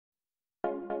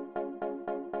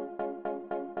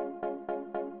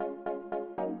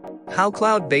How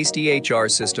cloud-based EHR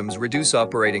systems reduce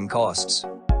operating costs.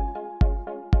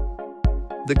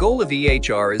 The goal of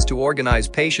EHR is to organize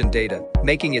patient data,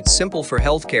 making it simple for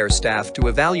healthcare staff to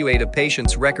evaluate a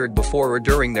patient's record before or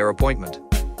during their appointment.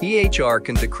 EHR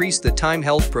can decrease the time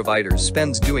health providers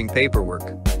spend doing paperwork.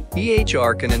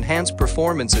 EHR can enhance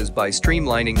performances by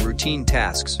streamlining routine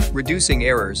tasks, reducing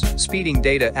errors, speeding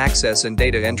data access and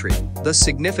data entry, thus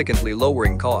significantly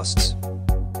lowering costs.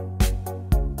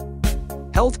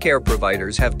 Healthcare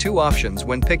providers have two options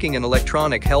when picking an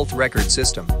electronic health record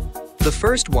system. The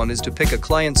first one is to pick a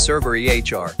client-server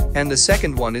EHR, and the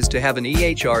second one is to have an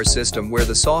EHR system where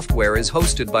the software is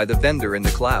hosted by the vendor in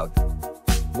the cloud.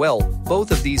 Well,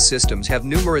 both of these systems have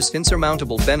numerous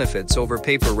insurmountable benefits over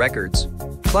paper records.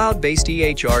 Cloud-based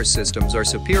EHR systems are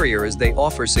superior as they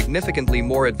offer significantly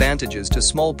more advantages to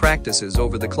small practices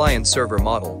over the client-server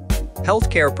model.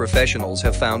 Healthcare professionals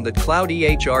have found that cloud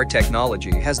EHR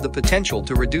technology has the potential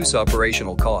to reduce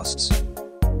operational costs.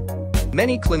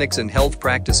 Many clinics and health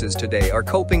practices today are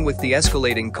coping with the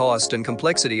escalating cost and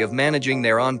complexity of managing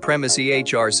their on-premise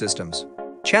EHR systems.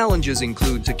 Challenges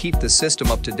include to keep the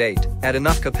system up to date, at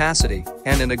enough capacity,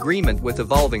 and in agreement with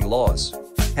evolving laws.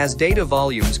 As data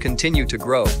volumes continue to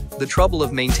grow, the trouble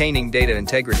of maintaining data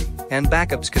integrity and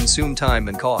backups consume time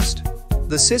and cost.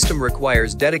 The system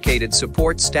requires dedicated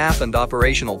support staff and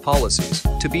operational policies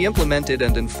to be implemented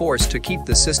and enforced to keep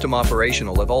the system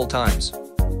operational at all times.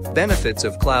 Benefits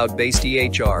of cloud-based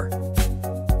EHR.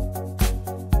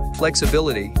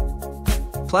 Flexibility.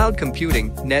 Cloud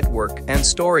computing, network, and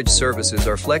storage services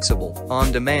are flexible,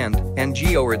 on-demand, and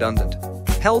geo-redundant.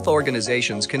 Health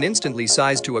organizations can instantly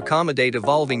size to accommodate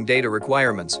evolving data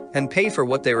requirements and pay for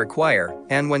what they require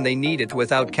and when they need it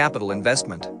without capital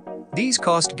investment. These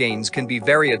cost gains can be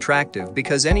very attractive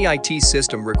because any IT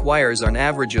system requires on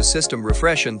average a system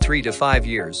refresh in 3 to 5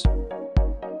 years.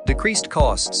 Decreased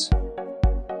costs.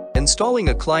 Installing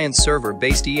a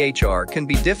client-server-based EHR can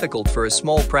be difficult for a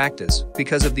small practice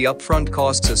because of the upfront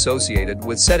costs associated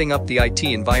with setting up the IT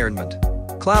environment.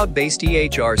 Cloud-based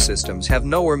EHR systems have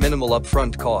no or minimal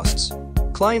upfront costs.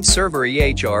 Client-server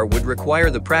EHR would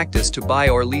require the practice to buy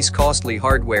or lease costly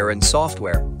hardware and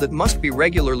software that must be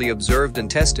regularly observed and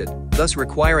tested, thus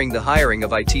requiring the hiring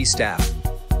of IT staff.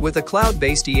 With a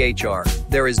cloud-based EHR,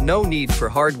 there is no need for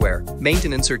hardware,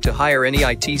 maintenance or to hire any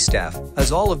IT staff,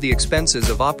 as all of the expenses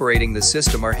of operating the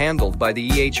system are handled by the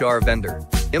EHR vendor.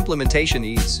 Implementation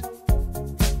ease.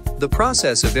 The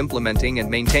process of implementing and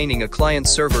maintaining a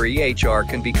client-server EHR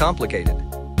can be complicated.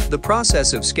 The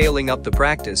process of scaling up the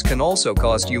practice can also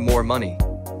cost you more money.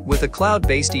 With a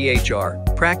cloud-based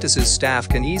EHR, practices staff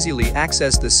can easily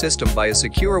access the system by a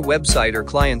secure website or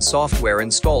client software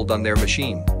installed on their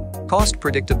machine. Cost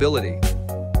predictability.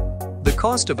 The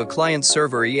cost of a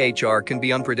client-server EHR can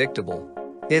be unpredictable.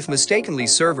 If mistakenly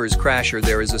servers crash or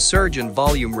there is a surge in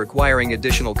volume requiring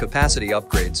additional capacity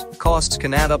upgrades, costs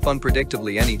can add up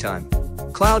unpredictably anytime.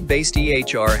 Cloud-based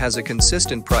EHR has a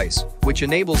consistent price, which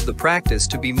enables the practice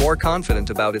to be more confident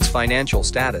about its financial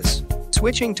status.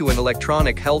 Switching to an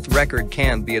electronic health record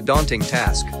can be a daunting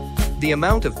task. The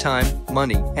amount of time,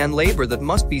 money, and labor that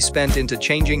must be spent into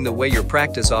changing the way your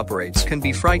practice operates can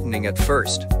be frightening at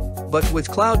first. But with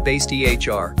cloud-based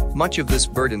EHR, much of this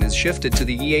burden is shifted to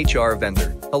the EHR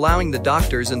vendor, allowing the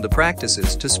doctors and the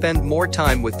practices to spend more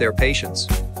time with their patients.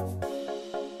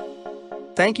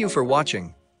 Thank you for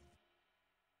watching.